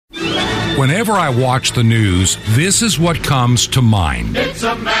Whenever I watch the news, this is what comes to mind. It's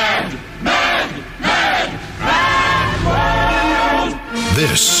a mad, mad, mad, mad world.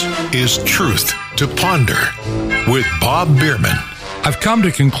 This is Truth to Ponder with Bob Bierman. I've come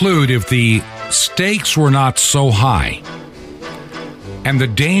to conclude if the stakes were not so high and the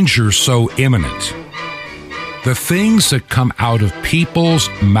danger so imminent, the things that come out of people's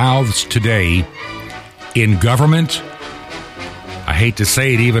mouths today in government, I hate to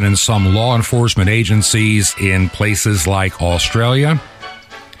say it, even in some law enforcement agencies in places like Australia,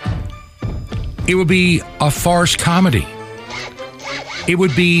 it would be a farce comedy. It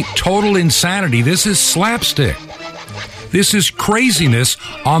would be total insanity. This is slapstick. This is craziness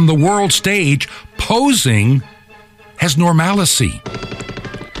on the world stage posing as normalcy.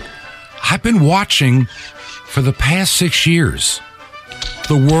 I've been watching for the past 6 years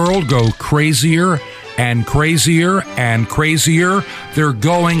the world go crazier and crazier and crazier. They're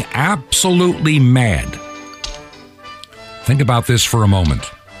going absolutely mad. Think about this for a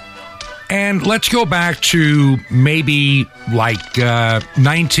moment. And let's go back to maybe like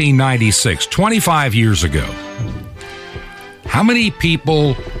 1996, 25 years ago. How many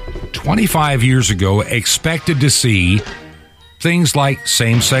people 25 years ago expected to see things like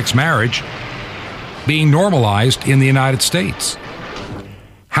same-sex marriage being normalized in the United States?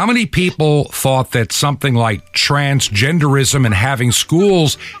 How many people thought that something like transgenderism and having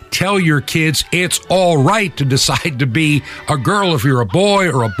schools tell your kids it's all right to decide to be a girl if you're a boy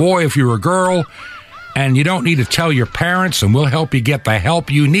or a boy if you're a girl, and you don't need to tell your parents and we'll help you get the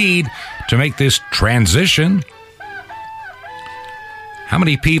help you need to make this transition? How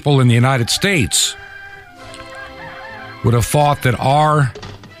many people in the United States would have thought that our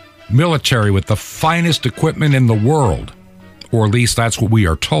military with the finest equipment in the world, or at least that's what we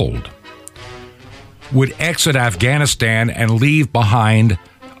are told, would exit Afghanistan and leave behind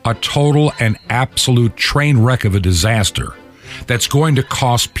a total and absolute train wreck of a disaster that's going to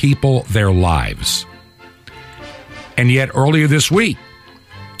cost people their lives? And yet earlier this week,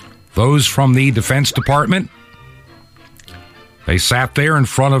 those from the Defense Department, they sat there in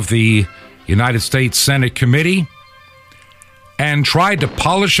front of the United States Senate committee and tried to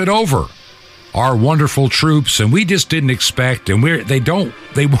polish it over our wonderful troops, and we just didn't expect, and they don't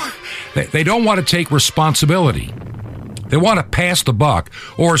want to take responsibility. They want to pass the buck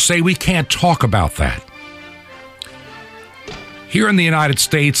or say we can't talk about that. Here in the United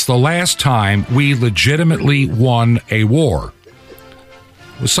States, the last time we legitimately won a war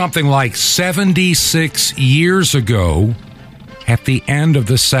was something like 76 years ago at the end of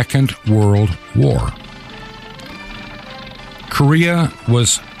the Second World War. Korea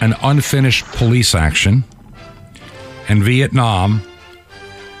was an unfinished police action, and Vietnam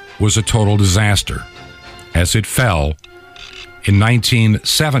was a total disaster as it fell in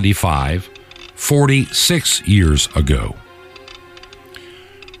 1975, 46 years ago.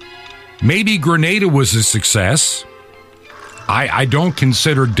 Maybe Grenada was a success. I don't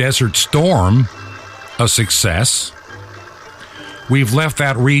consider Desert Storm a success. We've left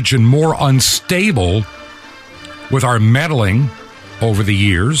that region more unstable with our meddling over the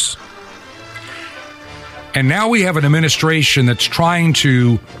years. And now we have an administration that's trying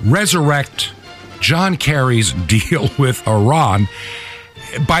to resurrect John Kerry's deal with Iran.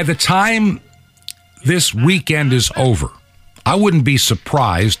 By the time this weekend is over, I wouldn't be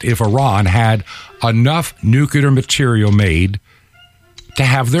surprised if Iran had enough nuclear material made to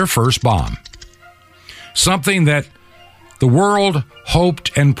have their first bomb. Something that the world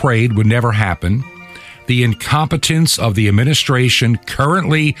hoped and prayed would never happen. The incompetence of the administration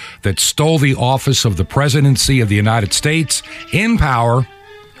currently that stole the office of the presidency of the United States in power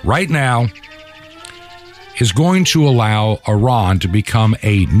right now is going to allow Iran to become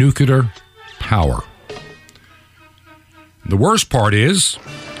a nuclear power. The worst part is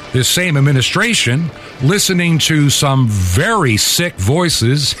this same administration, listening to some very sick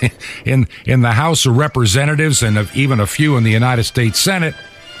voices in the House of Representatives and even a few in the United States Senate,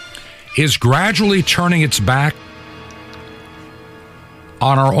 is gradually turning its back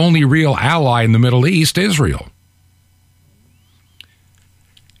on our only real ally in the Middle East, Israel.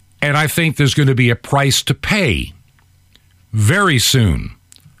 And I think there's going to be a price to pay very soon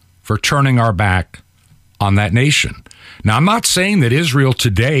for turning our back on that nation. Now, I'm not saying that Israel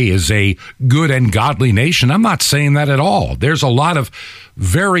today is a good and godly nation. I'm not saying that at all. There's a lot of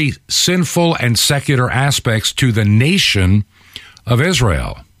very sinful and secular aspects to the nation of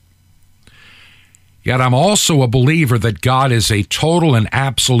Israel. Yet I'm also a believer that God is a total and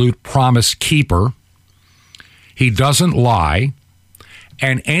absolute promise keeper. He doesn't lie.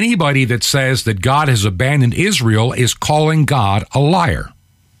 And anybody that says that God has abandoned Israel is calling God a liar.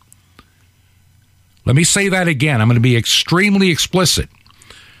 Let me say that again. I'm going to be extremely explicit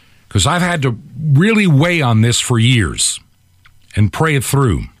because I've had to really weigh on this for years and pray it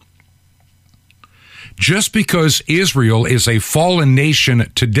through. Just because Israel is a fallen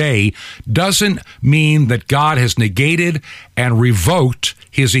nation today doesn't mean that God has negated and revoked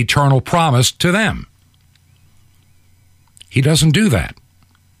his eternal promise to them. He doesn't do that.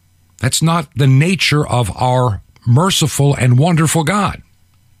 That's not the nature of our merciful and wonderful God.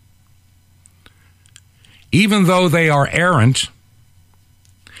 Even though they are errant,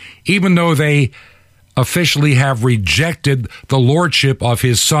 even though they officially have rejected the lordship of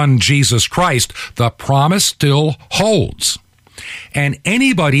his son, Jesus Christ, the promise still holds. And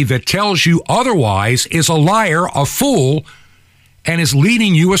anybody that tells you otherwise is a liar, a fool, and is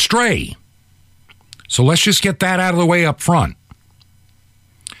leading you astray. So let's just get that out of the way up front.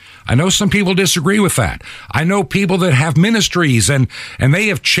 I know some people disagree with that. I know people that have ministries and they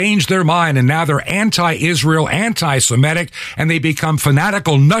have changed their mind and now they're anti-Israel, anti-Semitic, and they become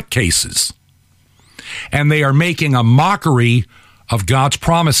fanatical nutcases. And they are making a mockery of God's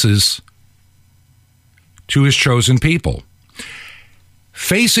promises to his chosen people.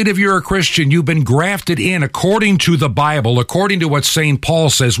 Face it, if you're a Christian, you've been grafted in according to the Bible, according to what St. Paul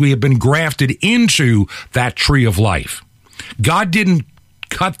says, we have been grafted into that tree of life. God didn't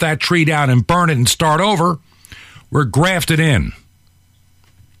cut that tree down and burn it and start over. We're grafted in.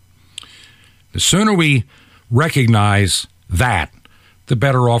 The sooner we recognize that, the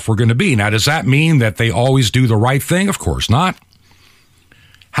better off we're going to be. Now, does that mean that they always do the right thing? Of course not.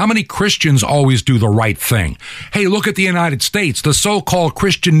 How many Christians always do the right thing? Hey, look at the United States, the so-called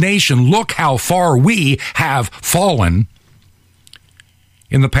Christian nation. Look how far we have fallen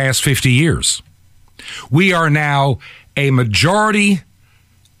in the past 50 years. We are now a majority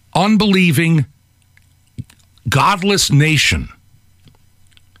unbelieving, godless nation.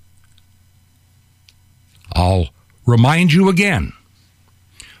 I'll remind you again.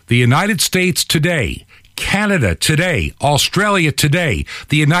 The United States today, Canada today, Australia today,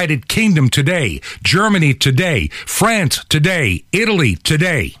 the United Kingdom today, Germany today, France today, Italy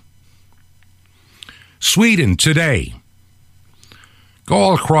today, Sweden today. Go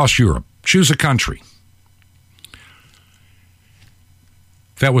all across Europe. Choose a country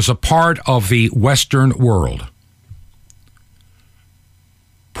that was a part of the Western world.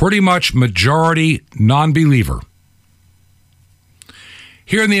 Pretty much majority non-believer.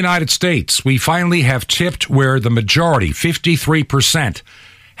 Here in the United States, we finally have tipped where the majority, 53%,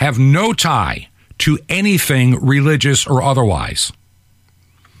 have no tie to anything religious or otherwise.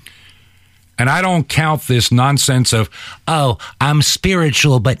 And I don't count this nonsense of, oh, I'm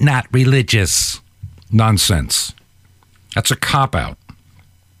spiritual but not religious. Nonsense. That's a cop-out.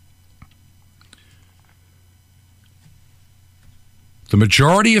 The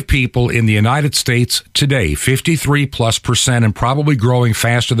majority of people in the United States today, 53+%, and probably growing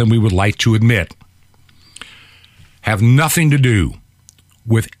faster than we would like to admit, have nothing to do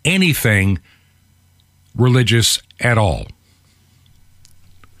with anything religious at all.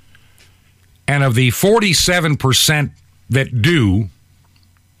 And of the 47% that do,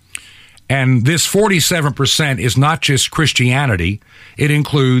 and this 47% is not just Christianity, it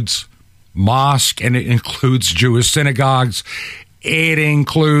includes mosque and it includes Jewish synagogues. It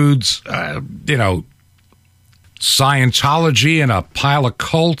includes, Scientology and a pile of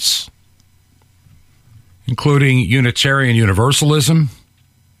cults, including Unitarian Universalism.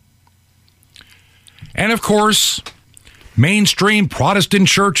 And, of course, mainstream Protestant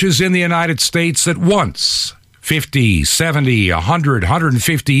churches in the United States that once, 50, 70, 100,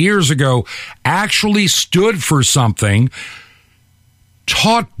 150 years ago, actually stood for something,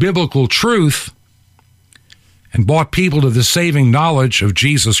 taught biblical truth, and brought people to the saving knowledge of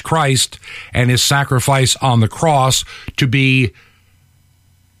Jesus Christ and his sacrifice on the cross to be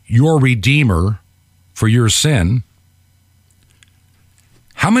your Redeemer for your sin.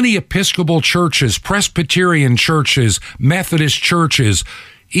 How many Episcopal churches, Presbyterian churches, Methodist churches,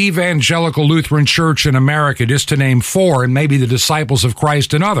 Evangelical Lutheran Church in America, just to name four, and maybe the Disciples of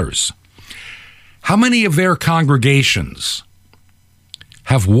Christ and others, how many of their congregations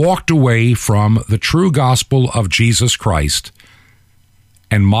have walked away from the true gospel of Jesus Christ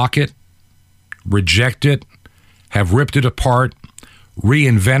and mock it, reject it, have ripped it apart,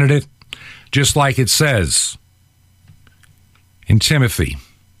 reinvented it, just like it says in Timothy,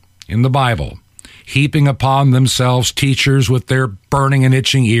 in the Bible, heaping upon themselves teachers with their burning and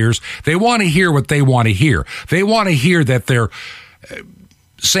itching ears. They want to hear what they want to hear. They want to hear that their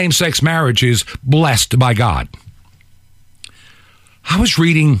same-sex marriage is blessed by God. I was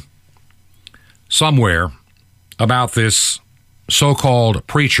reading somewhere about this so-called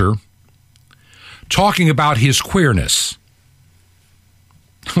preacher talking about his queerness.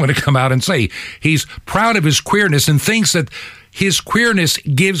 I'm going to come out and say he's proud of his queerness and thinks that his queerness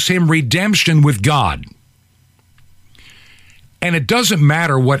gives him redemption with God. And it doesn't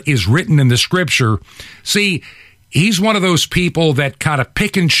matter what is written in the scripture. See, he's one of those people that kind of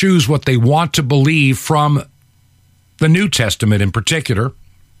pick and choose what they want to believe from the New Testament in particular.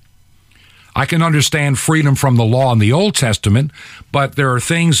 I can understand freedom from the law in the Old Testament, but there are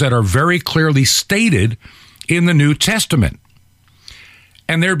things that are very clearly stated in the New Testament,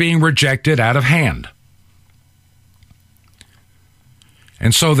 and they're being rejected out of hand.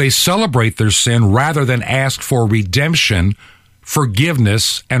 And so they celebrate their sin rather than ask for redemption,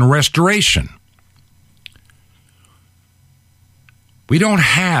 forgiveness, and restoration. We don't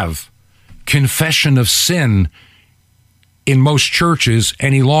have confession of sin in most churches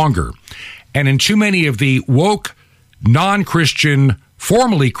any longer. And in too many of the woke, non-Christian,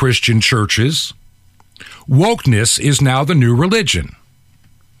 formerly Christian churches, wokeness is now the new religion.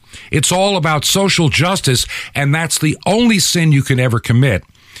 It's all about social justice, and that's the only sin you can ever commit,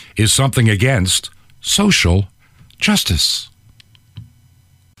 is something against social justice.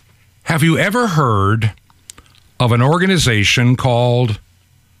 Have you ever heard of an organization called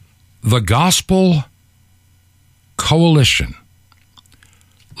the Gospel Coalition?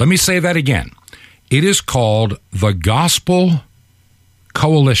 Let me say that again. It is called the Gospel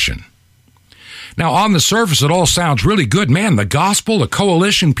Coalition. Now, on the surface, it all sounds really good. Man, the gospel, the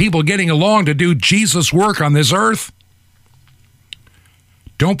coalition, people getting along to do Jesus' work on this earth.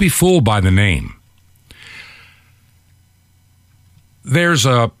 Don't be fooled by the name. There's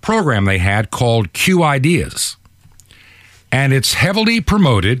a program they had called Q Ideas, and it's heavily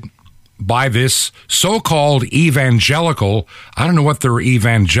promoted by this so-called evangelical. I don't know what they're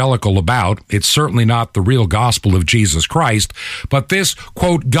evangelical about. It's certainly not the real gospel of Jesus Christ, but this,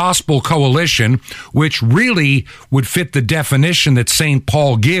 quote, gospel coalition, which really would fit the definition that St.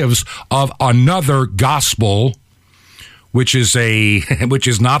 Paul gives of another gospel, which is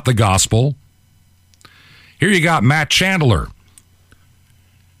not the gospel. Here you got Matt Chandler.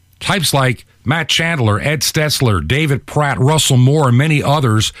 Types like Matt Chandler, Ed Stetzler, David Pratt, Russell Moore, and many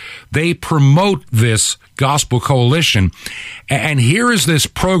others, they promote this gospel coalition. And here is this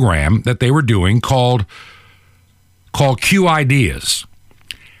program that they were doing called Q Ideas.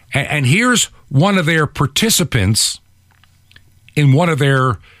 And here's one of their participants in one of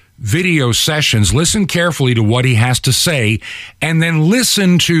their video sessions. Listen carefully to what he has to say, and then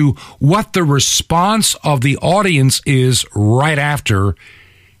listen to what the response of the audience is right after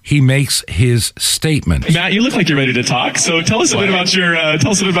he makes his statement. Matt, you look like you're ready to talk. So tell us a bit about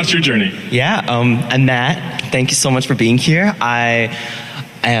your journey. Yeah, I'm Matt. Thank you so much for being here. I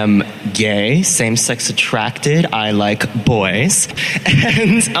am gay, same-sex attracted. I like boys,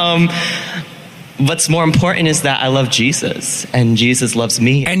 and what's more important is that I love Jesus, and Jesus loves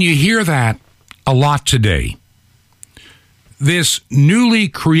me. And you hear that a lot today. This newly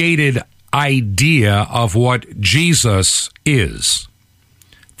created idea of what Jesus is.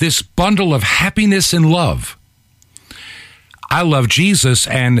 This bundle of happiness and love. I love Jesus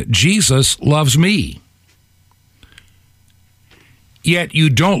and Jesus loves me. Yet you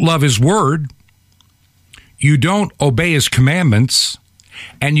don't love his word, you don't obey his commandments,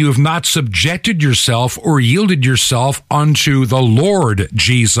 and you have not subjected yourself or yielded yourself unto the Lord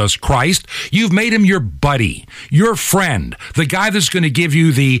Jesus Christ. You've made him your buddy, your friend, the guy that's going to give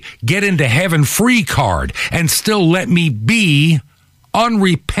you the get into heaven free card and still let me be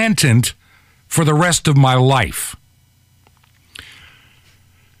unrepentant for the rest of my life.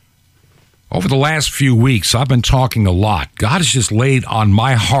 Over the last few weeks, I've been talking a lot. God has just laid on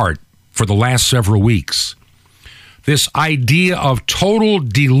my heart for the last several weeks this idea of total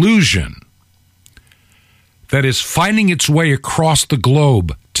delusion that is finding its way across the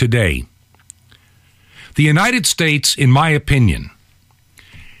globe today. The United States, in my opinion,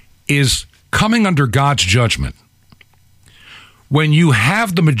 is coming under God's judgment. When you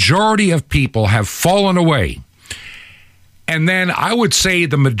have the majority of people have fallen away, and then I would say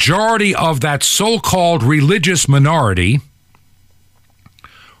the majority of that so-called religious minority,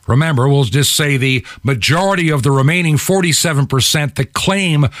 remember, we'll just say the majority of the remaining 47% that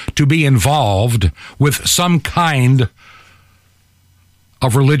claim to be involved with some kind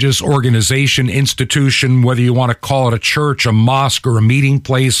of religious organization, institution, whether you want to call it a church, a mosque, or a meeting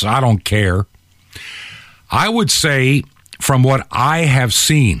place, I don't care. I would say, from what I have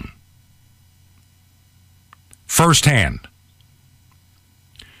seen firsthand,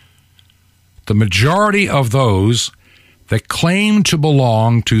 the majority of those that claim to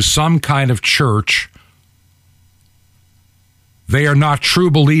belong to some kind of church, they are not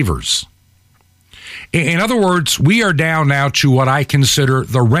true believers. In other words, we are down now to what I consider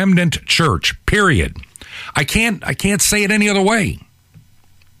the remnant church, period. I can't say it any other way.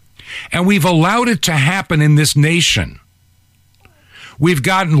 And we've allowed it to happen in this nation. We've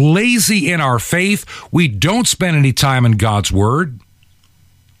gotten lazy in our faith. We don't spend any time in God's Word.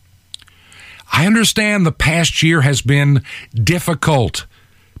 I understand the past year has been difficult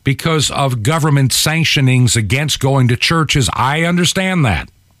because of government sanctionings against going to churches. I understand that.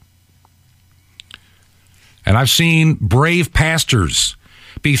 And I've seen brave pastors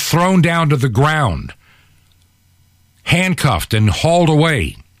be thrown down to the ground, handcuffed and hauled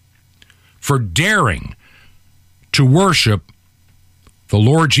away for daring to worship the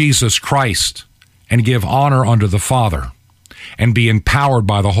Lord Jesus Christ and give honor unto the Father and be empowered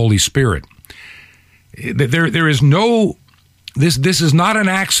by the Holy Spirit. There is no, this is not an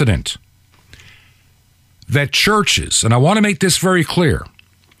accident that churches, and I want to make this very clear,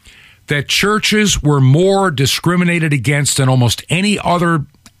 that churches were more discriminated against than almost any other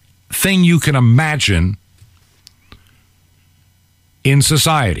thing you can imagine in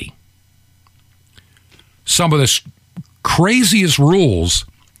society. Some of the craziest rules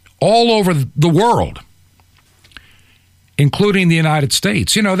all over the world, including the United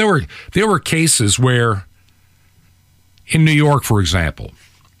States. You know, there were cases where, in New York, for example,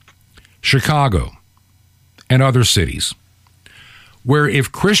 Chicago, and other cities, where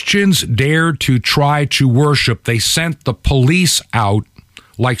if Christians dared to try to worship, they sent the police out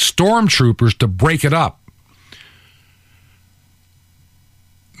like stormtroopers to break it up.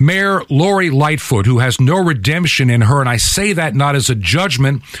 Mayor Lori Lightfoot, who has no redemption in her, and I say that not as a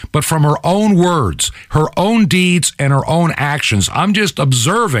judgment, but from her own words, her own deeds, and her own actions. I'm just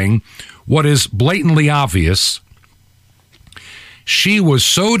observing what is blatantly obvious. She was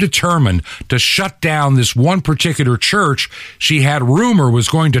so determined to shut down this one particular church she had rumor was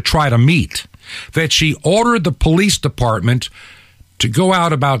going to try to meet, that she ordered the police department to go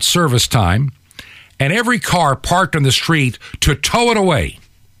out about service time and every car parked on the street to tow it away.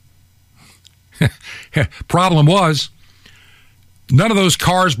 Problem was, none of those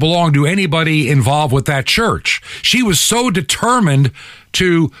cars belonged to anybody involved with that church. She was so determined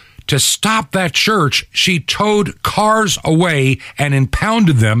to stop that church, she towed cars away and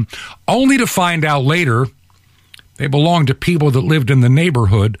impounded them, only to find out later they belonged to people that lived in the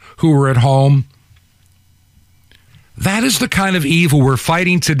neighborhood who were at home. That is the kind of evil we're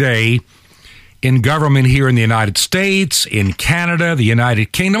fighting today in government here in the United States, in Canada, the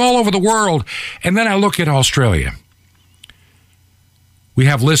United Kingdom, all over the world. And then I look at Australia. We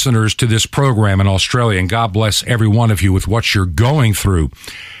have listeners to this program in Australia, and God bless every one of you with what you're going through.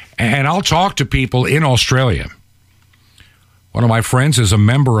 And I'll talk to people in Australia. One of my friends is a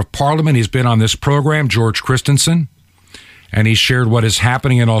member of Parliament. He's been on this program, George Christensen, and he shared what is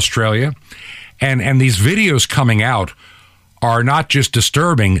happening in Australia. And these videos coming out are not just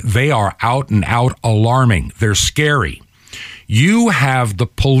disturbing, they are out and out alarming. They're scary. You have the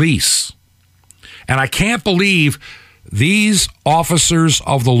police, and I can't believe these officers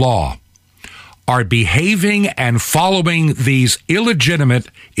of the law are behaving and following these illegitimate,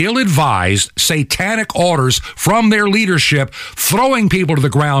 ill-advised, satanic orders from their leadership, throwing people to the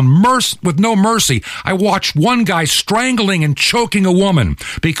ground with no mercy. I watched one guy strangling and choking a woman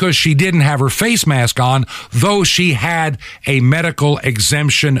because she didn't have her face mask on, though she had a medical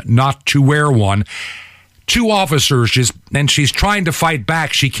exemption not to wear one. Two officers, and she's trying to fight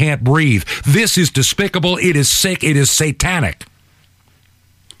back. She can't breathe. This is despicable. It is sick. It is satanic.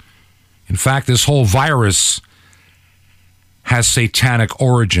 In fact, this whole virus has satanic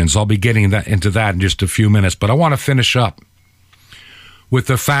origins. I'll be getting into that in just a few minutes, but I want to finish up with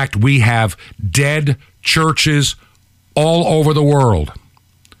the fact we have dead churches all over the world.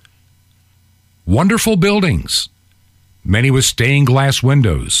 Wonderful buildings, many with stained glass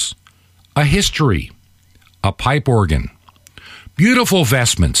windows, a history, a pipe organ, beautiful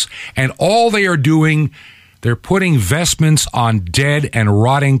vestments, and all they are doing, they're putting vestments on dead and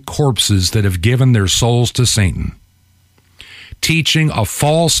rotting corpses that have given their souls to Satan, teaching a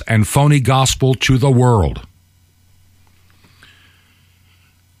false and phony gospel to the world.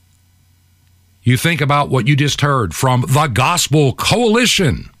 You think about what you just heard from the Gospel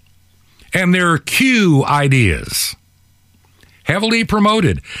Coalition and their Q ideas, heavily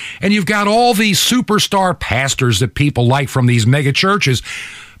promoted. And you've got all these superstar pastors that people like from these mega churches.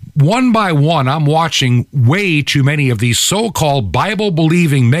 One by one, I'm watching way too many of these so-called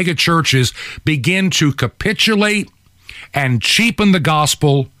Bible-believing mega churches begin to capitulate and cheapen the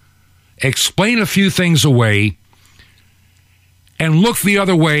gospel, explain a few things away, and look the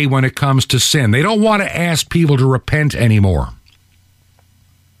other way when it comes to sin. They don't want to ask people to repent anymore.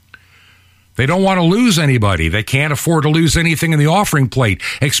 They don't want to lose anybody. They can't afford to lose anything in the offering plate,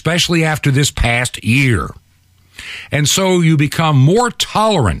 especially after this past year. And so you become more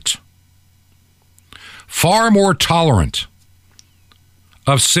tolerant, far more tolerant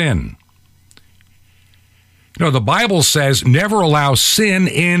of sin. You know, the Bible says never allow sin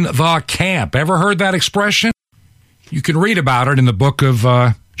in the camp. Ever heard that expression? You can read about it in the book of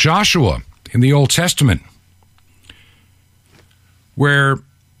Joshua in the Old Testament, where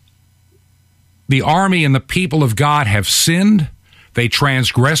the army and the people of God have sinned. They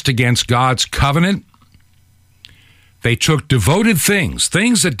transgressed against God's covenant. They took devoted things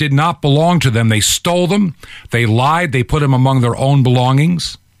that did not belong to them. They stole them. They lied. They put them among their own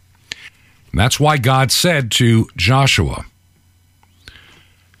belongings. And that's why God said to Joshua,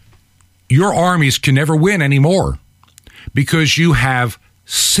 your armies can never win anymore because you have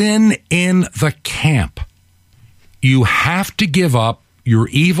sin in the camp. You have to give up your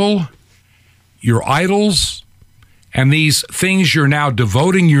evil, your idols, and these things you're now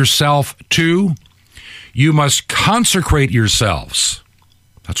devoting yourself to. You must consecrate yourselves.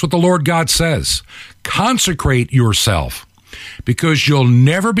 That's what the Lord God says. Consecrate yourself, because you'll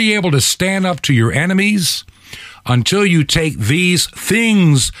never be able to stand up to your enemies until you take these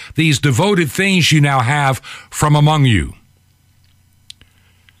things, these devoted things you now have from among you.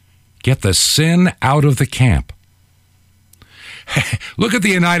 Get the sin out of the camp. Look at the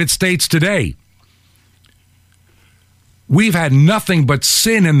United States today. We've had nothing but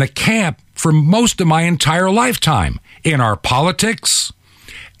sin in the camp for most of my entire lifetime, in our politics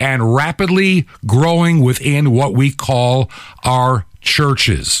and rapidly growing within what we call our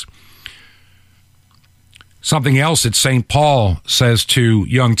churches. Something else that St. Paul says to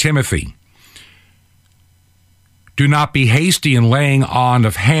young Timothy: do not be hasty in laying on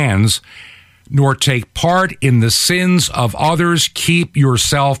of hands, nor take part in the sins of others. Keep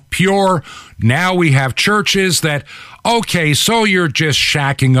yourself pure. Now we have churches that, okay, so you're just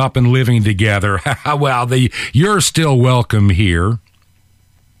shacking up and living together. Well, you're still welcome here.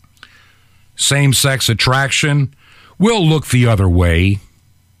 Same-sex attraction, we'll look the other way.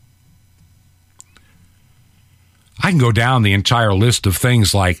 I can go down the entire list of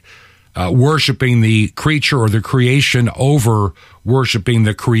things like worshiping the creature or the creation over worshiping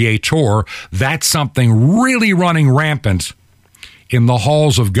the creator. That's something really running rampant in the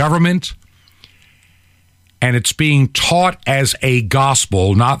halls of government, and it's being taught as a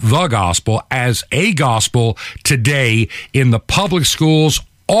gospel, not the gospel, as a gospel today in the public schools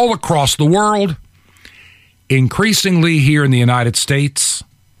all across the world, increasingly here in the United States.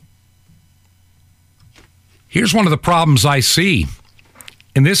 Here's one of the problems I see,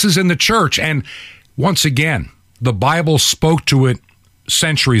 and this is in the church, and once again, the Bible spoke to it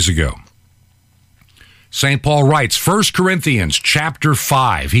centuries ago. St. Paul writes, 1 Corinthians chapter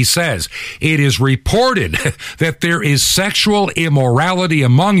 5, he says, it is reported that there is sexual immorality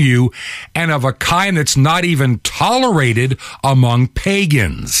among you, and of a kind that's not even tolerated among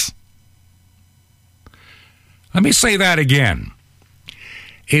pagans. Let me say that again.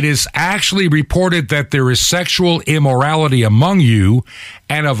 It is actually reported that there is sexual immorality among you,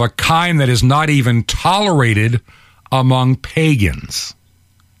 and of a kind that is not even tolerated among pagans.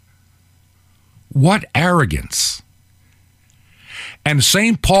 What arrogance. And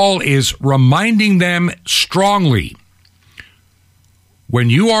St. Paul is reminding them strongly, when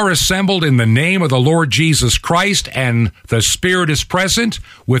you are assembled in the name of the Lord Jesus Christ and the Spirit is present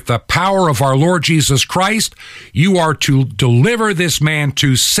with the power of our Lord Jesus Christ, you are to deliver this man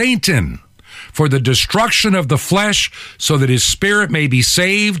to Satan for the destruction of the flesh, so that his spirit may be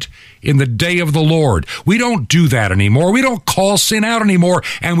saved in the day of the Lord. We don't do that anymore. We don't call sin out anymore,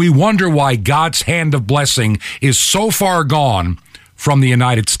 and we wonder why God's hand of blessing is so far gone from the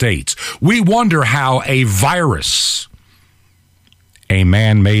United States. We wonder how a virus, a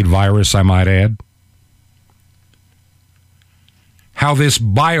man-made virus, I might add, how this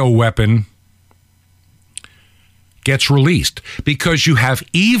bioweapon gets released, because you have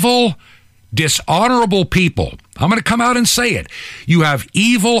evil, dishonorable people. I'm going to come out and say it. You have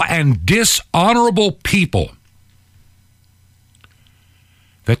evil and dishonorable people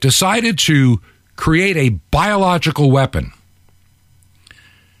that decided to create a biological weapon.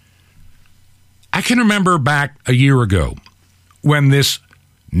 I can remember back a year ago when this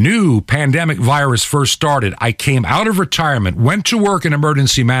new pandemic virus first started. I came out of retirement, went to work in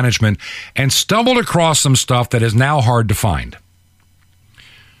emergency management, and stumbled across some stuff that is now hard to find.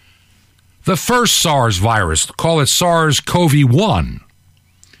 The first SARS virus, call it SARS-CoV-1.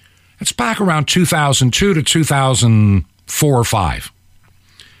 It's back around 2002 to 2004 or 5.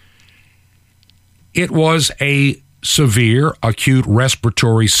 It was a severe acute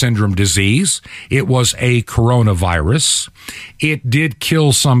respiratory syndrome disease. It was a coronavirus. It did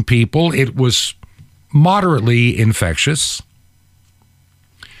kill some people. It was moderately infectious,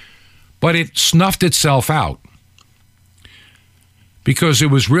 but it snuffed itself out because it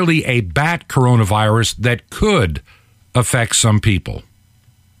was really a bat coronavirus that could affect some people.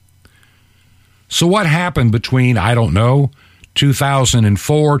 So what happened between,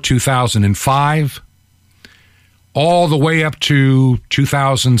 2004, 2005, all the way up to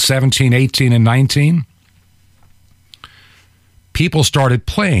 2017, 18, and 19? People started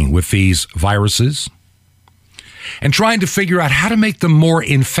playing with these viruses and trying to figure out how to make them more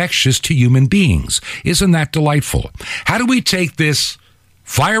infectious to human beings. Isn't that delightful? How do we take this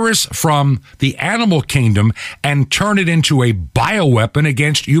virus from the animal kingdom and turn it into a bioweapon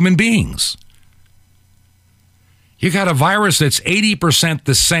against human beings? You got a virus that's 80%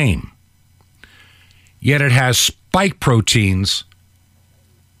 the same, yet it has spike proteins.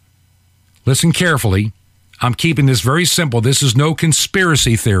 Listen carefully. I'm keeping this very simple. This is no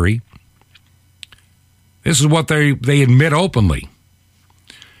conspiracy theory. This is what they admit openly.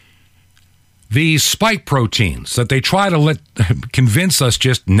 These spike proteins that they try to convince us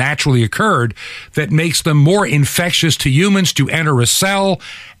just naturally occurred, that makes them more infectious to humans to enter a cell,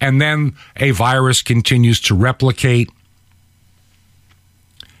 and then a virus continues to replicate.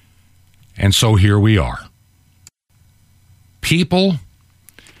 And so here we are. People,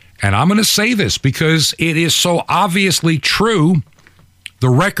 and I'm going to say this because it is so obviously true, the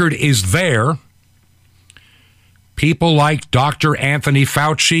record is there. People like Dr. Anthony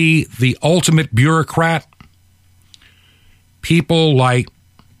Fauci, the ultimate bureaucrat. People like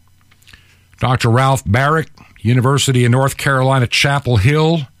Dr. Ralph Baric, University of North Carolina, Chapel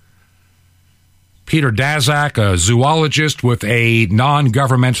Hill. Peter Daszak, a zoologist with a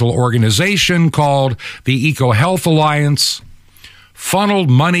non-governmental organization called the EcoHealth Alliance,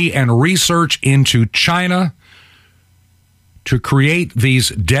 funneled money and research into China to create these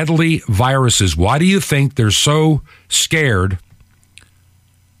deadly viruses. Why do you think they're so scared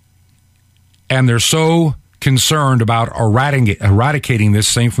and they're so concerned about eradicating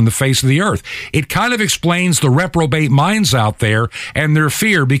this thing from the face of the earth? It kind of explains the reprobate minds out there and their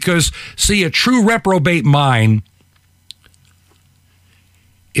fear, because, see, a true reprobate mind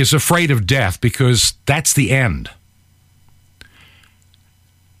is afraid of death because that's the end.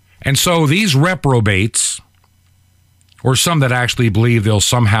 And so these reprobates, or some that actually believe they'll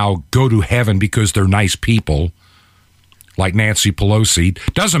somehow go to heaven because they're nice people, like Nancy Pelosi.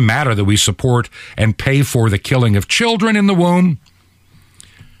 Doesn't matter that we support and pay for the killing of children in the womb.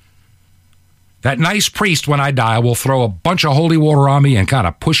 That nice priest, when I die, will throw a bunch of holy water on me and kind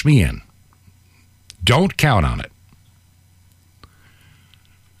of push me in. Don't count on it.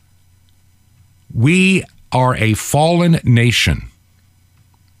 We are a fallen nation.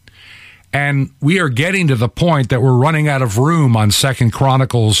 And we are getting to the point that we're running out of room on 2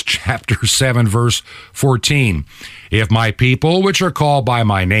 Chronicles chapter 7, verse 14. If my people, which are called by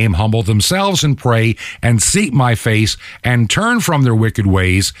my name, humble themselves and pray and seek my face and turn from their wicked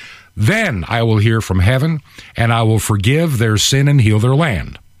ways, then I will hear from heaven and I will forgive their sin and heal their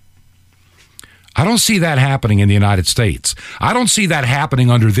land. I don't see that happening in the United States. I don't see that happening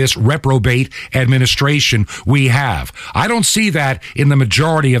under this reprobate administration we have. I don't see that in the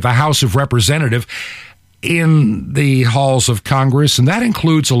majority of the House of Representatives, in the halls of Congress, and that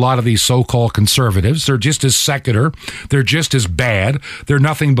includes a lot of these so-called conservatives. They're just as secular. They're just as bad. They're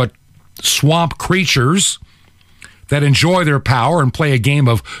nothing but swamp creatures that enjoy their power and play a game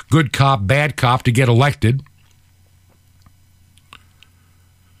of good cop, bad cop to get elected.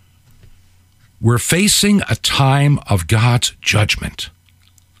 We're facing a time of God's judgment.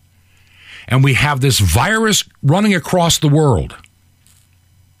 And we have this virus running across the world.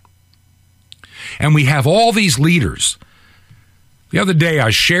 And we have all these leaders. The other day,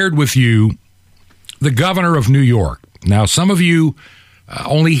 I shared with you the governor of New York. Now, some of you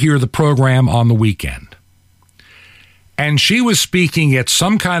only hear the program on the weekend. And she was speaking at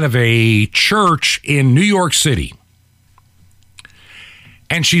some kind of a church in New York City.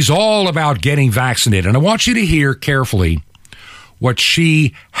 And she's all about getting vaccinated. And I want you to hear carefully what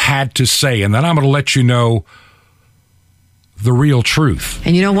she had to say. And then I'm going to let you know the real truth.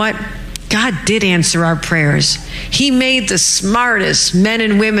 And you know what? God did answer our prayers. He made the smartest men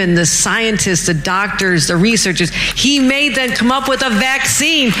and women, the scientists, the doctors, the researchers. He made them come up with a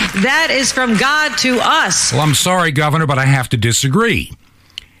vaccine. That is from God to us. Well, I'm sorry, Governor, but I have to disagree.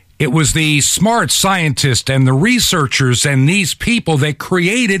 It was the smart scientists and the researchers and these people that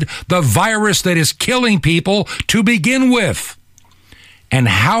created the virus that is killing people to begin with. And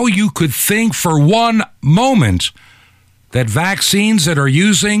how you could think for one moment that vaccines that are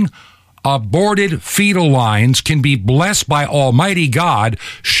using aborted fetal lines can be blessed by Almighty God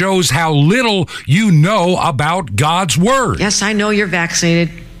shows how little you know about God's Word. Yes, I know you're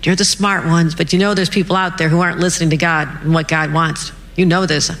vaccinated. You're the smart ones, but you know there's people out there who aren't listening to God and what God wants. You know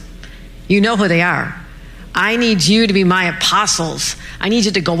this. You know who they are. I need you to be my apostles. I need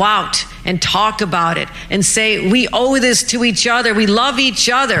you to go out and talk about it and say, we owe this to each other. We love each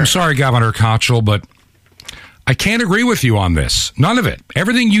other. I'm sorry, Governor Kochel, but I can't agree with you on this. None of it.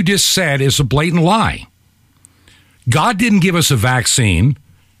 Everything you just said is a blatant lie. God didn't give us a vaccine.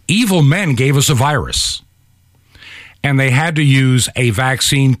 Evil men gave us a virus. And they had to use a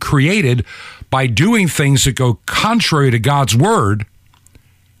vaccine created by doing things that go contrary to God's Word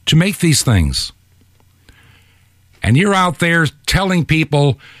to make these things. And you're out there telling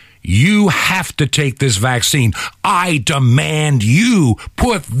people, you have to take this vaccine. I demand you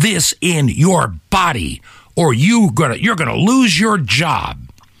put this in your body, or you're gonna lose your job,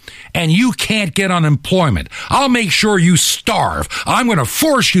 and you can't get unemployment. I'll make sure you starve. I'm going to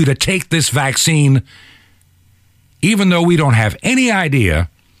force you to take this vaccine, even though we don't have any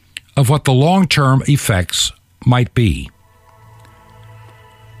idea of what the long-term effects might be.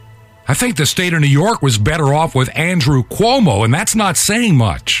 I think the state of New York was better off with Andrew Cuomo, and that's not saying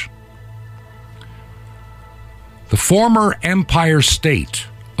much. The former Empire State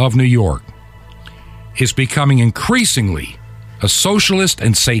of New York is becoming increasingly a socialist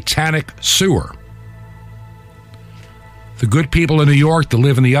and satanic sewer. The good people in New York that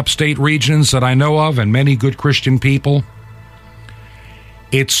live in the upstate regions that I know of, and many good Christian people,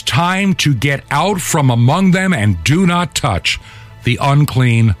 it's time to get out from among them and do not touch the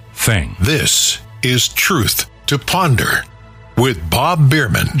unclean thing. This is Truth to Ponder with Bob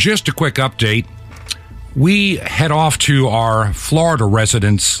Bierman. Just a quick update. We head off to our Florida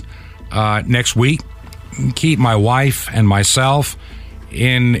residence next week. Keep my wife and myself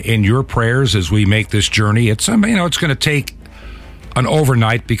in your prayers as we make this journey. It's it's going to take an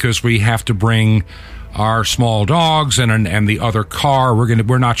overnight because we have to bring our small dogs and the other car.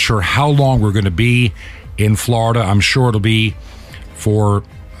 We're not sure how long we're going to be in Florida. I'm sure it'll be for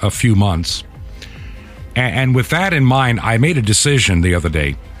a few months. And with that in mind, I made a decision the other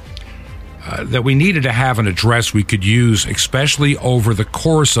day that we needed to have an address we could use, especially over the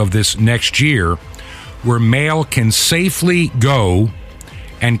course of this next year, where mail can safely go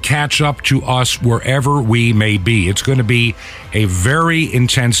and catch up to us wherever we may be. It's going to be a very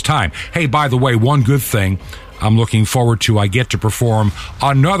intense time. Hey, by the way, one good thing I'm looking forward to, I get to perform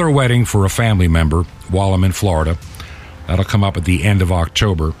another wedding for a family member while I'm in Florida. That'll come up at the end of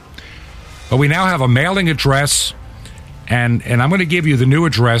October. But we now have a mailing address, and I'm going to give you the new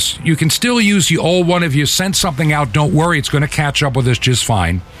address. You can still use the old one. If you sent something out, don't worry. It's going to catch up with us just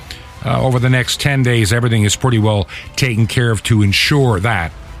fine. Over the next 10 days, everything is pretty well taken care of to ensure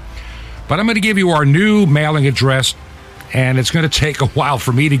that. But I'm going to give you our new mailing address, and it's going to take a while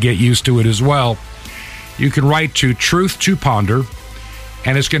for me to get used to it as well. You can write to Truth to Ponder,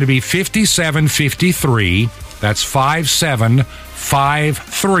 and it's going to be 5753, that's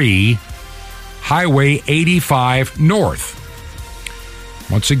 5753, Highway 85 North.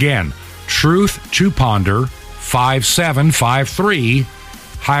 Once again, Truth to Ponder, 5753,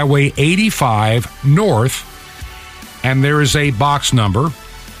 Highway 85 North, and there is a box number,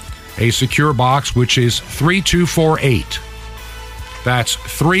 a secure box, which is 3248. That's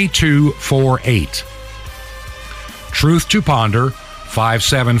 3248. Truth to Ponder,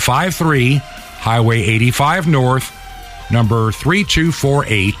 5753, Highway 85 North, number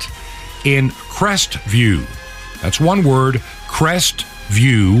 3248, in Crestview. That's one word,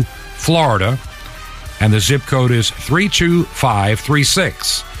 Crestview, Florida. And the zip code is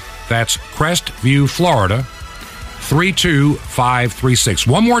 32536. That's Crestview, Florida, 32536.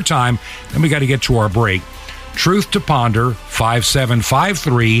 One more time, then we got to get to our break. Truth to Ponder,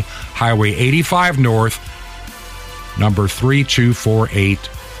 5753, Highway 85 North, number 3248,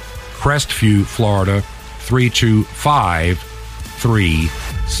 Crestview, Florida,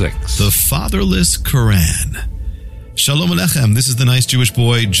 32536. The Fatherless Quran. Shalom Aleichem, this is the nice Jewish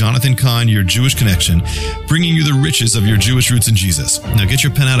boy, Jonathan Kahn, your Jewish connection, bringing you the riches of your Jewish roots in Jesus. Now get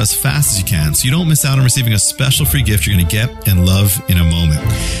your pen out as fast as you can so you don't miss out on receiving a special free gift you're going to get and love in a moment.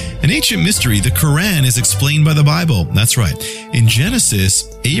 An ancient mystery, the Quran is explained by the Bible. That's right. In Genesis,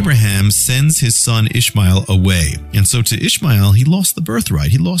 Abraham sends his son Ishmael away. And so to Ishmael, he lost the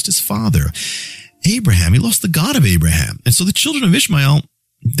birthright. He lost his father. Abraham, he lost the God of Abraham. And so the children of Ishmael,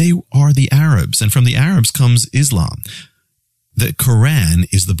 they are the Arabs, and from the Arabs comes Islam. the Quran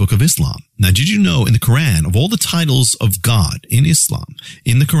is the book of Islam. Now, did you know in the Quran, of all the titles of God in Islam,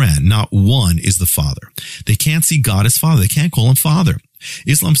 in the Quran, not one is the Father. They can't see God as Father. They can't call him Father.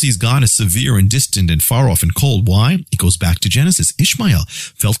 Islam sees God as severe and distant and far off and cold. Why? It goes back to Genesis. Ishmael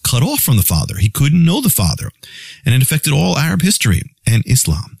felt cut off from the Father. He couldn't know the Father. And it affected all Arab history and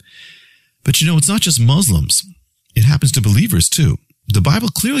Islam. But it's not just Muslims. It happens to believers too. The Bible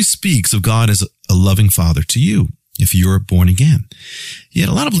clearly speaks of God as a loving Father to you if you're born again. Yet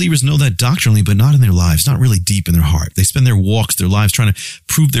a lot of believers know that doctrinally, but not in their lives, not really deep in their heart. They spend their walks, their lives trying to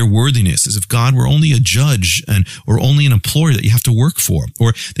prove their worthiness as if God were only a judge or only an employer that you have to work for.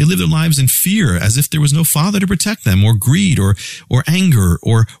 Or they live their lives in fear as if there was no Father to protect them, or greed or anger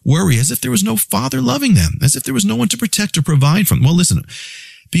or worry, as if there was no Father loving them, as if there was no one to protect or provide from. Well, listen,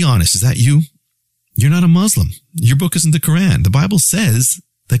 be honest. Is that you? You're not a Muslim. Your book isn't the Quran. The Bible says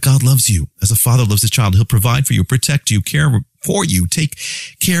that God loves you as a father loves his child. He'll provide for you, protect you, care for you, take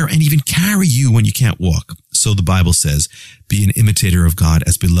care, and even carry you when you can't walk. So the Bible says, be an imitator of God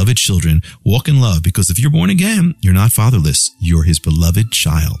as beloved children. Walk in love, because if you're born again, you're not fatherless. You're his beloved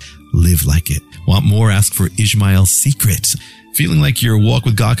child. Live like it. Want more? Ask for Ishmael's secret. Feeling like your walk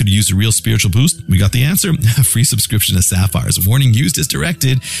with God could use a real spiritual boost? We got the answer. A free subscription to Sapphires. Warning, used as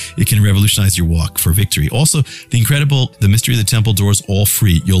directed. It can revolutionize your walk for victory. Also, The Mystery of the Temple Doors, all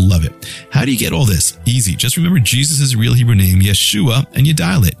free. You'll love it. How do you get all this? Easy. Just remember Jesus' real Hebrew name, Yeshua, and you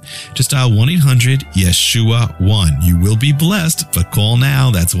dial it. Just dial 1-800-YESHUA-1. You will be blessed, but call now.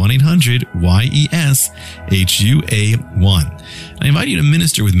 That's 1-800-YESHUA-1. I invite you to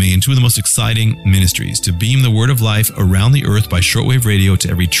minister with me in two of the most exciting ministries, to beam the word of life around the earth by shortwave radio to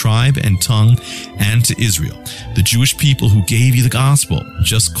every tribe and tongue and to Israel, the Jewish people who gave you the gospel.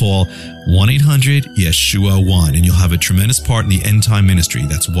 Just call 1-800-YESHUA-1 and you'll have a tremendous part in the end time ministry.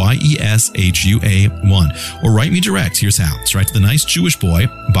 That's YESHUA-1. Or write me direct. Here's how. It's right to the Nice Jewish Boy,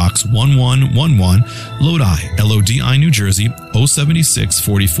 Box 1111, Lodi, Lodi, New Jersey,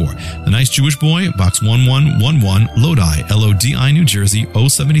 07644. The Nice Jewish Boy, Box 1111, Lodi, Lodi, New Jersey,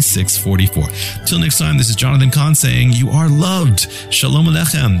 07644. Till next time, this is Jonathan Kahn saying, you are loved. Shalom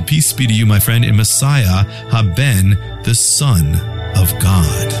Aleichem. Peace be to you, my friend, in Messiah, Haben, the Son of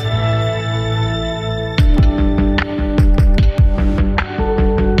God.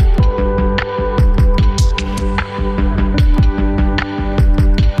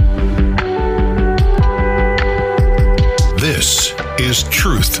 This is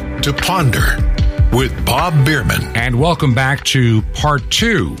Truth to Ponder with Bob Bierman. And welcome back to part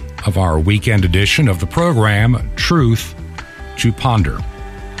 2 of our weekend edition of the program, Truth to Ponder.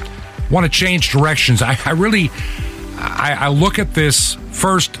 Want to change directions. I look at this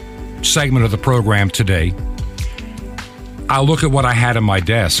first segment of the program today. I look at what I had on my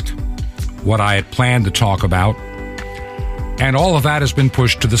desk, what I had planned to talk about, and all of that has been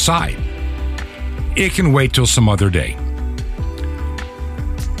pushed to the side. It can wait till some other day.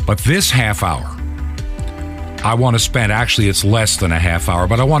 But this half hour, I want to spend, actually it's less than a half hour,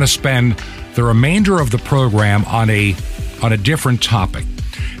 but I want to spend the remainder of the program on a different topic.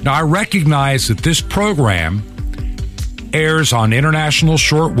 Now, I recognize that this program airs on international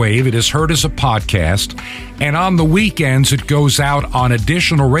shortwave. It is heard as a podcast, and on the weekends it goes out on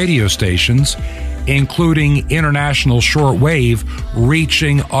additional radio stations, including international shortwave,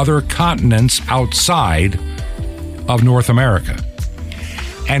 reaching other continents outside of North America.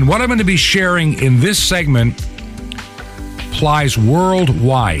 And what I'm going to be sharing in this segment applies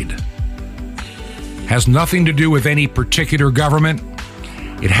worldwide. Has nothing to do with any particular government.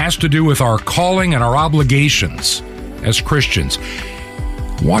 It has to do with our calling and our obligations as Christians.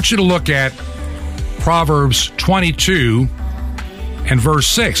 I want you to look at Proverbs 22 and verse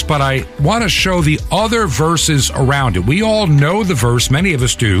 6, but I want to show the other verses around it. We all know the verse, many of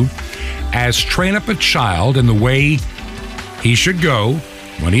us do, as train up a child in the way he should go.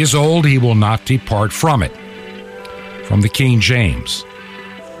 When he is old, he will not depart from it. From the King James.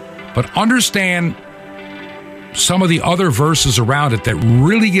 But understand some of the other verses around it that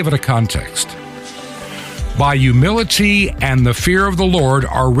really give it a context. By humility and the fear of the Lord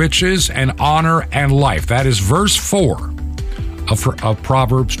are riches and honor and life. That is verse 4 of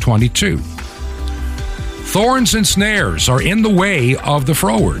Proverbs 22. Thorns and snares are in the way of the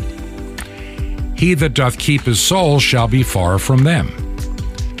froward. He that doth keep his soul shall be far from them.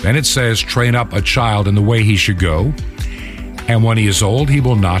 Then it says, train up a child in the way he should go, and when he is old, he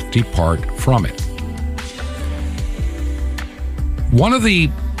will not depart from it. One of the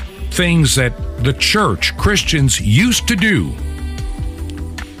things that the church, Christians, used to do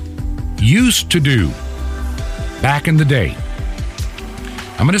back in the day.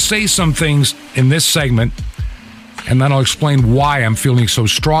 I'm going to say some things in this segment, and then I'll explain why I'm feeling so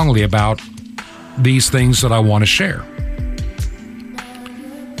strongly about these things that I want to share.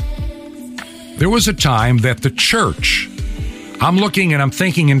 There was a time that the church, I'm looking and I'm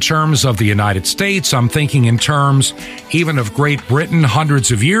thinking in terms of the United States, I'm thinking in terms even of Great Britain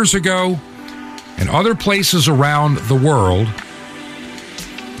hundreds of years ago, and other places around the world,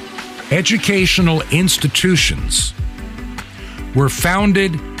 educational institutions were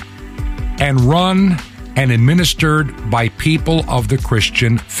founded and run and administered by people of the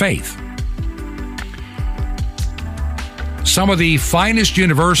Christian faith. Some of the finest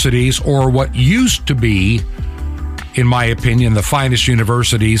universities, or what used to be, in my opinion, the finest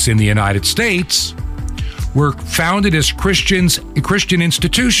universities in the United States, were founded as Christian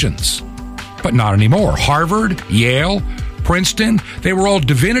institutions, but not anymore. Harvard, Yale, Princeton, they were all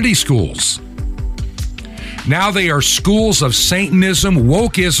divinity schools. Now they are schools of Satanism,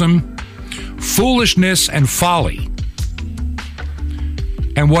 wokeism, foolishness, and folly.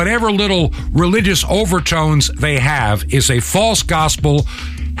 And whatever little religious overtones they have is a false gospel,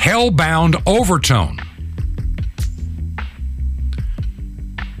 hell-bound overtone.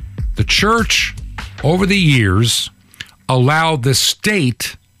 The church, over the years, allowed the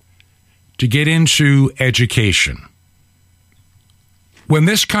state to get into education. When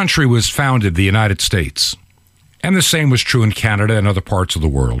this country was founded, the United States, and the same was true in Canada and other parts of the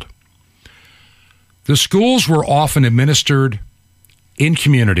world, the schools were often administered in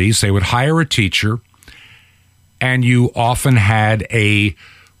communities. They would hire a teacher, and you often had a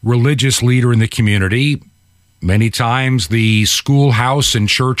religious leader in the community. Many times the schoolhouse and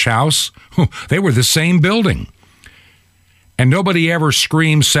church house, they were the same building. And nobody ever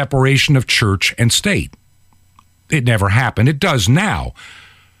screamed separation of church and state. It never happened. It does now.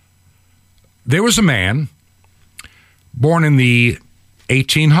 There was a man born in the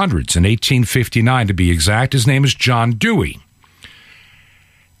 1800s, in 1859 to be exact. His name is John Dewey.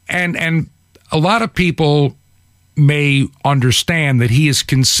 And a lot of people may understand that he is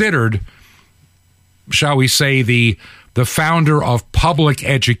considered, shall we say, the founder of public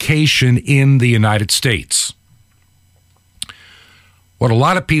education in the United States. What a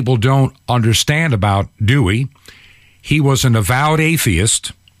lot of people don't understand about Dewey, he was an avowed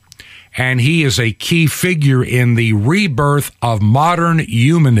atheist, and he is a key figure in the rebirth of modern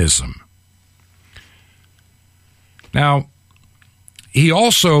humanism. Now, he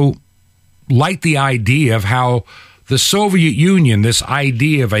also liked the idea of how the Soviet Union, this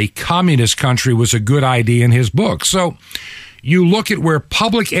idea of a communist country, was a good idea in his book. So you look at where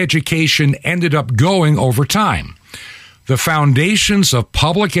public education ended up going over time. The foundations of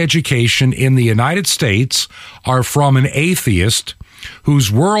public education in the United States are from an atheist whose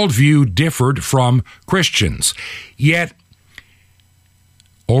worldview differed from Christians. Yet,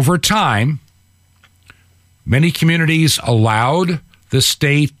 over time, many communities allowed the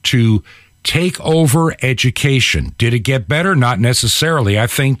state to take over education. Did it get better? Not necessarily. I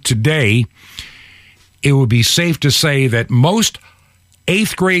think today it would be safe to say that most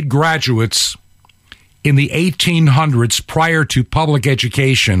 8th grade graduates in the 1800s prior to public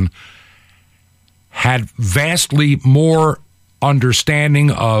education had vastly more understanding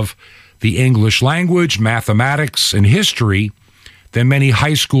of the English language, mathematics, and history than many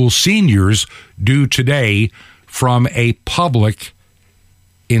high school seniors do today from a public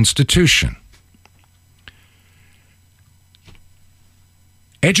institution.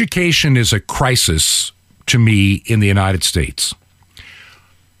 Education is a crisis to me in the United States.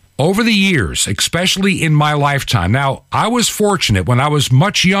 Over the years, especially in my lifetime, now I was fortunate when I was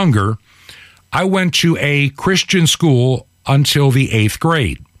much younger, I went to a Christian school until the 8th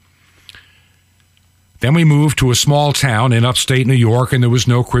grade. Then we moved to a small town in upstate New York, and there was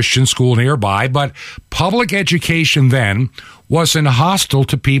no Christian school nearby, but public education then wasn't hostile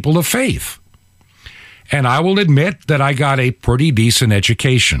to people of faith. And I will admit that I got a pretty decent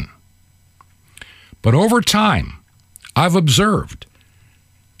education. But over time, I've observed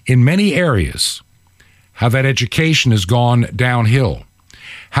in many areas how that education has gone downhill,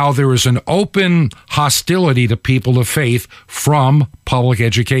 how there is an open hostility to people of faith from public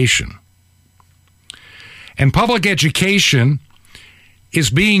education. And public education is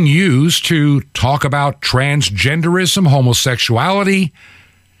being used to talk about transgenderism, homosexuality,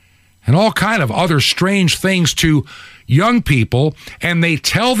 and all kind of other strange things to young people, and they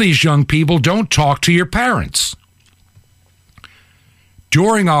tell these young people, don't talk to your parents.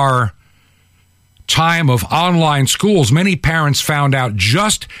 During our time of online schools, many parents found out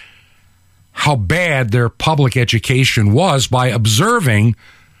just how bad their public education was by observing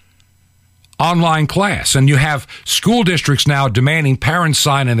online class. And you have school districts now demanding parents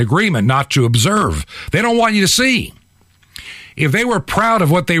sign an agreement not to observe. They don't want you to see. if they were proud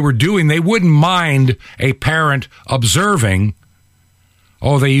of what they were doing, they wouldn't mind a parent observing.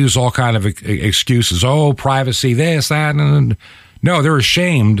 Oh, they use all kind of excuses. Oh, privacy, this, that. And no, they're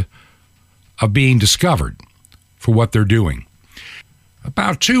ashamed of being discovered for what they're doing.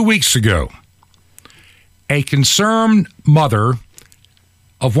 About 2 weeks ago, a concerned mother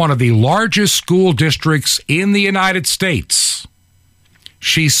of one of the largest school districts in the United States,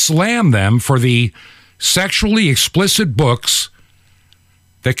 she slammed them for the sexually explicit books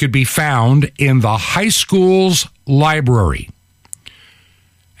that could be found in the high school's library.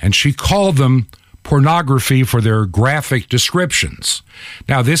 And she called them pornography for their graphic descriptions.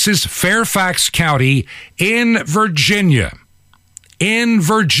 Now, this is Fairfax County in Virginia. In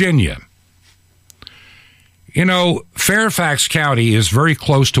Virginia. You know, Fairfax County is very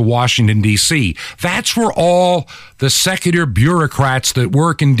close to Washington, D.C. That's where all the secular bureaucrats that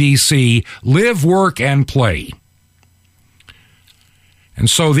work in D.C. live, work, and play. And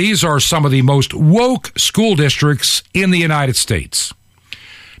so these are some of the most woke school districts in the United States.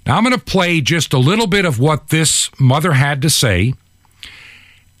 Now, I'm going to play just a little bit of what this mother had to say.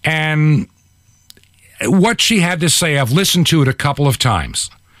 And what she had to say, I've listened to it a couple of times.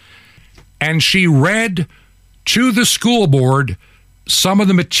 And she read to the school board some of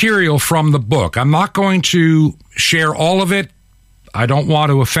the material from the book. I'm not going to share all of it. I don't want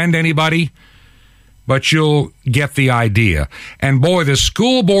to offend anybody, but you'll get the idea. And boy, the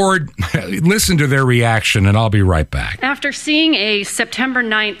school board, listen to their reaction, and I'll be right back. After seeing a September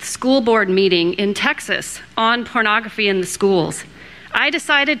 9th school board meeting in Texas on pornography in the schools, I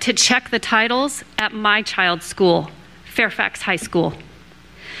decided to check the titles at my child's school, Fairfax High School.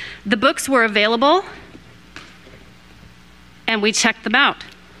 The books were available, and we checked them out.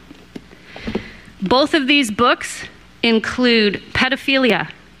 Both of these books include pedophilia,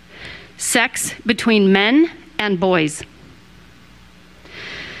 sex between men and boys.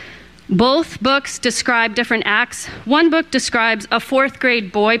 Both books describe different acts. One book describes a 4th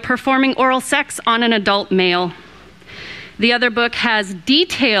grade boy performing oral sex on an adult male. The other book has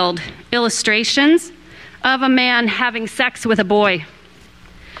detailed illustrations of a man having sex with a boy.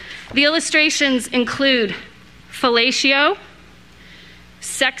 The illustrations include fellatio,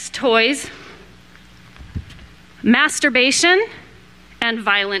 sex toys, masturbation, and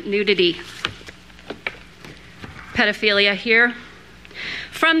violent nudity. Pedophilia here.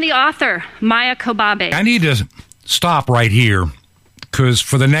 From the author, Maya Kobabe. I need to stop right here because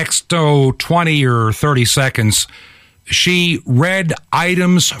for the next 20 or 30 seconds, she read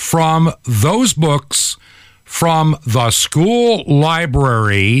items from those books from the school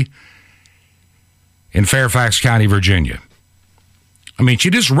library in Fairfax County, Virginia. I mean, she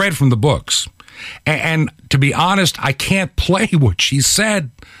just read from the books. And to be honest, I can't play what she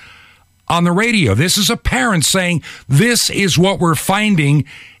said on the radio. This is a parent saying, this is what we're finding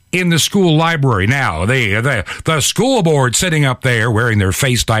in the school library. Now, the school board sitting up there wearing their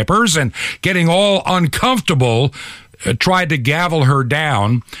face diapers and getting all uncomfortable tried to gavel her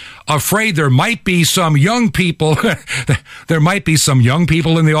down, afraid there might be some young people. There might be some young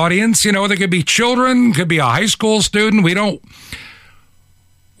people in the audience. You know, there could be children, could be a high school student. We don't.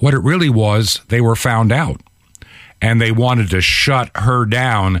 What it really was, they were found out, and they wanted to shut her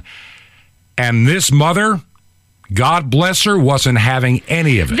down. And this mother, God bless her, wasn't having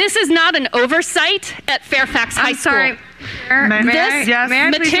any of it. This is not an oversight at Fairfax High School. Sorry. This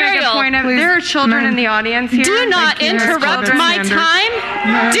material. There are children in the audience here. Do not interrupt my time.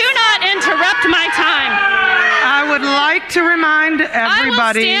 Do not interrupt my time. I would like to remind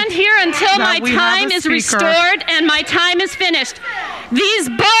everybody. I will stand here until my time is restored and my time is finished. These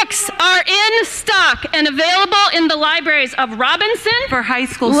books are in stock and available in the libraries of Robinson, for high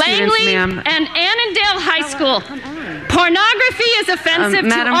school Langley, students, ma'am, and Annandale High School. Pornography is offensive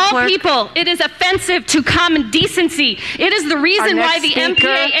to all Clerk. people. It is offensive to common decency. It is the reason why the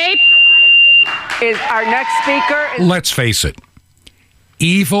MPAA is our next speaker. Let's face it,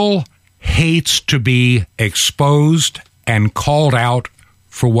 evil hates to be exposed and called out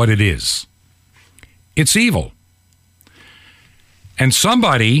for what it is. It's evil. And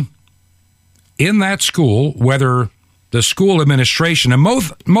somebody in that school, whether the school administration, and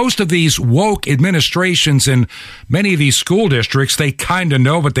most of these woke administrations in many of these school districts, they kind of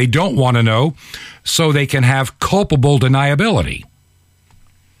know, but they don't want to know, so they can have culpable deniability.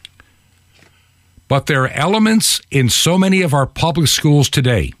 But there are elements in so many of our public schools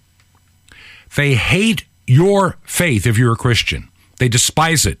today. They hate your faith if you're a Christian. They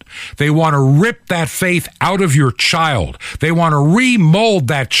despise it. They want to rip that faith out of your child. They want to remold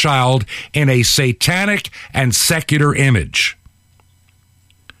that child in a satanic and secular image.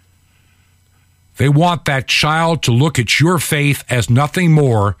 They want that child to look at your faith as nothing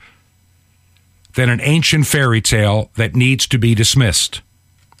more than an ancient fairy tale that needs to be dismissed.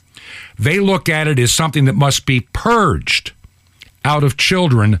 They look at it as something that must be purged out of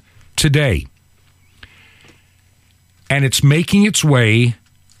children today. And it's making its way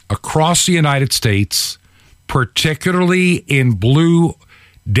across the United States, particularly in blue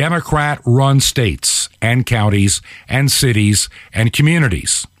Democrat-run states and counties and cities and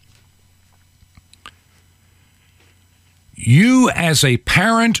communities. You as a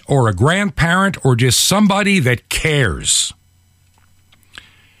parent or a grandparent or just somebody that cares,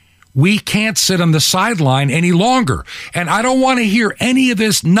 we can't sit on the sideline any longer. And I don't want to hear any of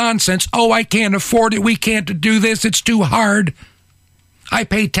this nonsense. Oh, I can't afford it. We can't do this. It's too hard. I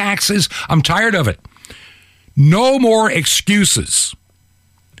pay taxes. I'm tired of it. No more excuses.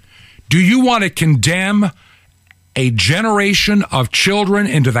 Do you want to condemn a generation of children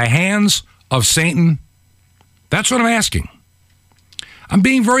into the hands of Satan? That's what I'm asking. I'm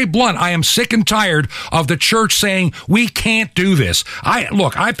being very blunt. I am sick and tired of the church saying, we can't do this. I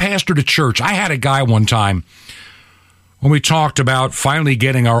pastored a church. I had a guy one time when we talked about finally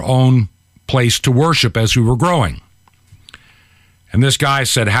getting our own place to worship as we were growing. And this guy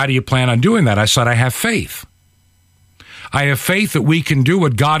said, how do you plan on doing that? I said, I have faith. I have faith that we can do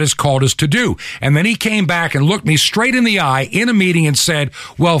what God has called us to do. And then he came back and looked me straight in the eye in a meeting and said,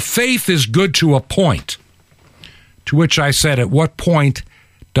 well, faith is good to a point. To which I said, at what point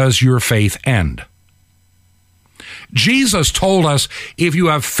does your faith end? Jesus told us if you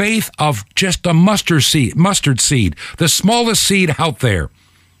have faith of just a mustard seed, the smallest seed out there,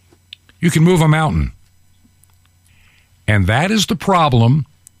 you can move a mountain. And that is the problem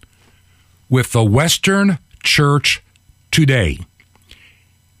with the Western church today.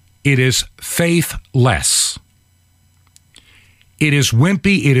 It is faithless. It is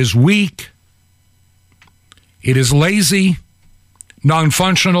wimpy. It is weak. It is lazy,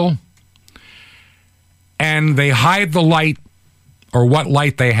 non-functional, and they hide the light, or what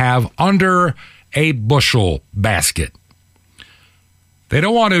light they have, under a bushel basket. They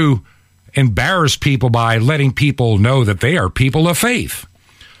don't want to embarrass people by letting people know that they are people of faith.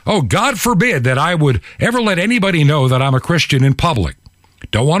 Oh, God forbid that I would ever let anybody know that I'm a Christian in public.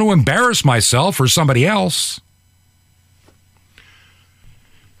 Don't want to embarrass myself or somebody else.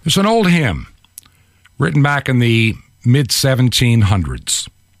 There's an old hymn written back in the mid-1700s.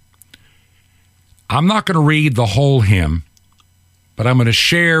 I'm not going to read the whole hymn, but I'm going to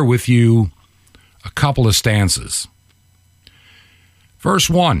share with you a couple of stanzas. Verse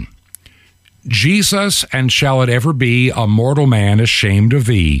 1, Jesus, and shall it ever be, a mortal man ashamed of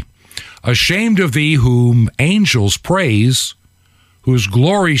thee whom angels praise, whose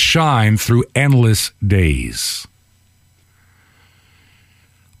glory shine through endless days.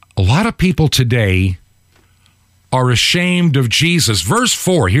 A lot of people today are ashamed of Jesus. Verse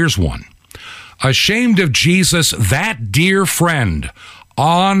 4, here's one. Ashamed of Jesus, that dear friend,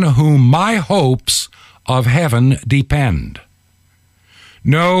 on whom my hopes of heaven depend.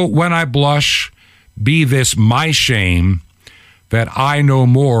 No, when I blush, be this my shame, that I no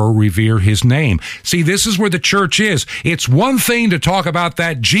more revere his name. See, this is where the church is. It's one thing to talk about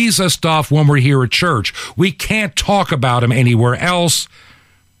that Jesus stuff when we're here at church. We can't talk about him anywhere else.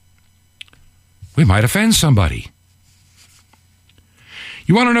 We might offend somebody.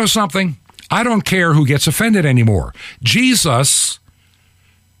 You want to know something? I don't care who gets offended anymore. Jesus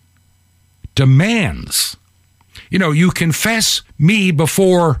demands, you confess me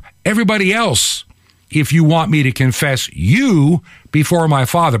before everybody else if you want me to confess you before my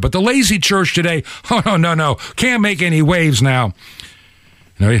Father. But the lazy church today, oh, no, can't make any waves now.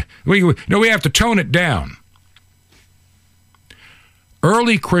 We have to tone it down.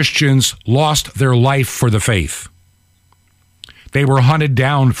 Early Christians lost their life for the faith. They were hunted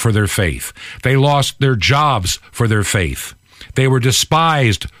down for their faith. They lost their jobs for their faith. They were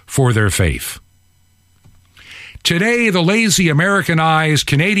despised for their faith. Today, the lazy Americanized,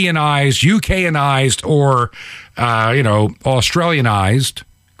 Canadianized, UKanized, or, Australianized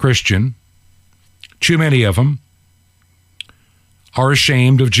Christian, too many of them, are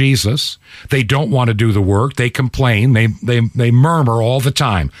ashamed of Jesus. They don't want to do the work. They complain. They murmur all the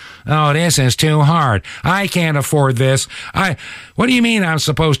time. Oh, this is too hard. I can't afford this. What do you mean I'm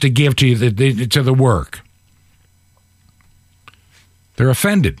supposed to give to you to the work? They're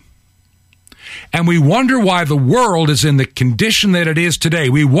offended. And we wonder why the world is in the condition that it is today.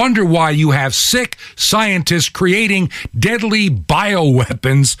 We wonder why you have sick scientists creating deadly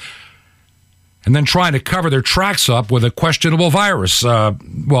bioweapons and then trying to cover their tracks up with a questionable virus, a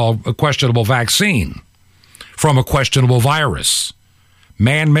questionable vaccine from a questionable virus,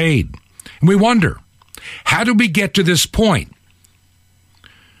 man-made. And we wonder, how did we get to this point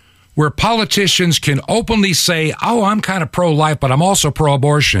where politicians can openly say, oh, I'm kind of pro-life, but I'm also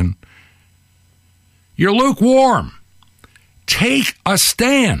pro-abortion? You're lukewarm. Take a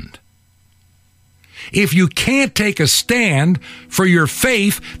stand. If you can't take a stand for your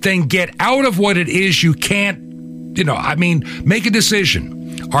faith, then get out of what it is you can't, make a decision.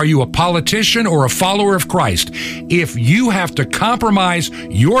 Are you a politician or a follower of Christ? If you have to compromise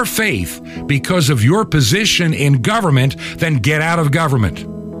your faith because of your position in government, then get out of government.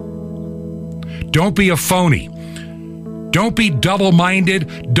 Don't be a phony. Don't be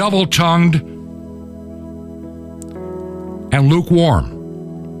double-minded, double-tongued, and lukewarm.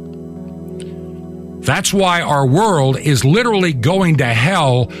 That's why our world is literally going to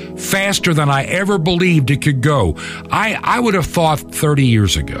hell faster than I ever believed it could go. I would have thought 30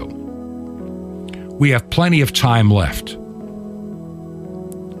 years ago, we have plenty of time left.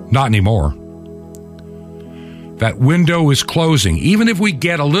 Not anymore. That window is closing. Even if we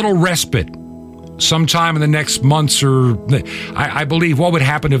get a little respite sometime in the next months, or I believe what would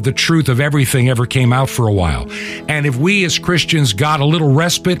happen if the truth of everything ever came out for a while. And if we as Christians got a little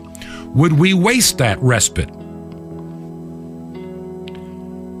respite, would we waste that respite?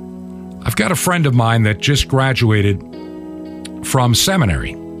 I've got a friend of mine that just graduated from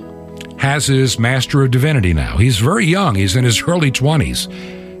seminary, has his Master of Divinity now. He's very young. He's in his early 20s,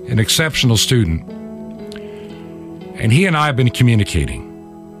 an exceptional student. And he and I have been communicating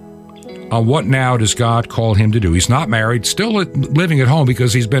on what now does God call him to do. He's not married, still living at home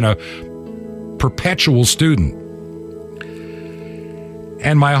because he's been a perpetual student.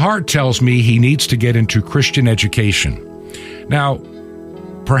 And my heart tells me he needs to get into Christian education. Now,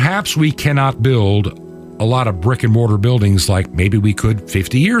 perhaps we cannot build a lot of brick and mortar buildings like maybe we could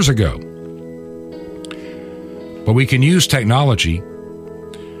 50 years ago. But we can use technology.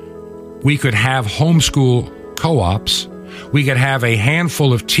 We could have homeschool co-ops. We could have a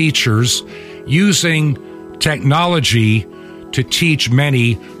handful of teachers using technology to teach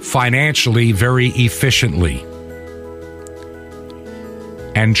many financially very efficiently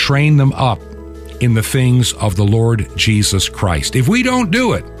and train them up in the things of the Lord Jesus Christ. If we don't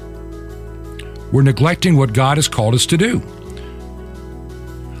do it, we're neglecting what God has called us to do.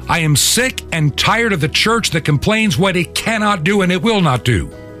 I am sick and tired of the church that complains what it cannot do and it will not do.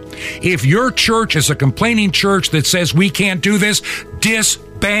 If your church is a complaining church that says we can't do this,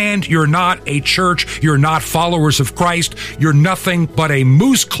 disband. You're not a church. You're not followers of Christ. You're nothing but a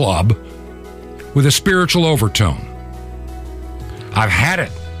moose club with a spiritual overtone. I've had it.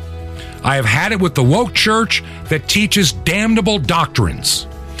 I have had it with the woke church that teaches damnable doctrines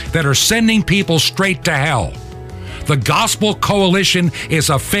that are sending people straight to hell. The Gospel Coalition is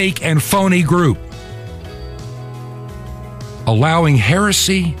a fake and phony group, allowing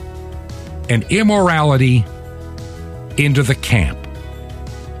heresy and immorality into the camp.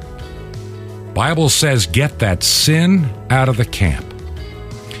 Bible says, get that sin out of the camp.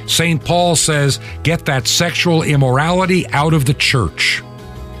 St. Paul says, get that sexual immorality out of the church.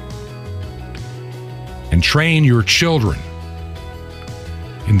 And train your children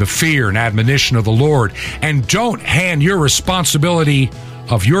in the fear and admonition of the Lord. And don't hand your responsibility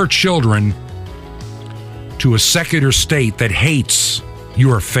of your children to a secular state that hates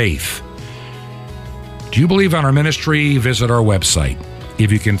your faith. Do you believe in our ministry? Visit our website.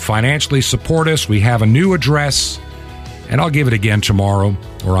 If you can financially support us, we have a new address, and I'll give it again tomorrow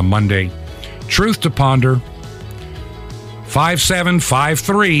or on Monday. Truth to Ponder,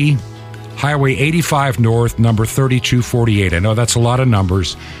 5753 Highway 85 North, number 3248. I know that's a lot of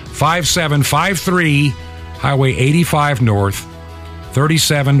numbers. 5753 Highway 85 North,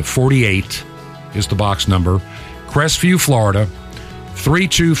 3748 is the box number. Crestview, Florida,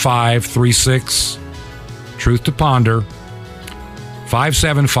 32536. Truth to Ponder,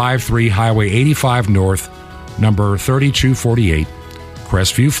 5753 Highway 85 North, number 3248,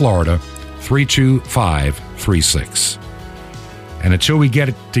 Crestview, Florida, 32536. And until we get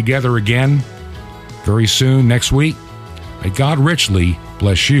it together again very soon next week, may God richly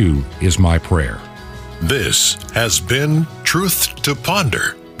bless you is my prayer. This has been Truth to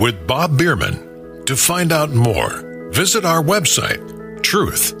Ponder with Bob Bierman. To find out more, visit our website,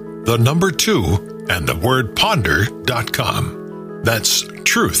 truth, 2, and the word ponder.com. That's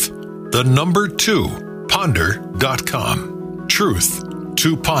truth, 2, ponder.com. Truth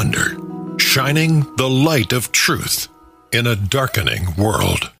to Ponder, shining the light of truth in a darkening world.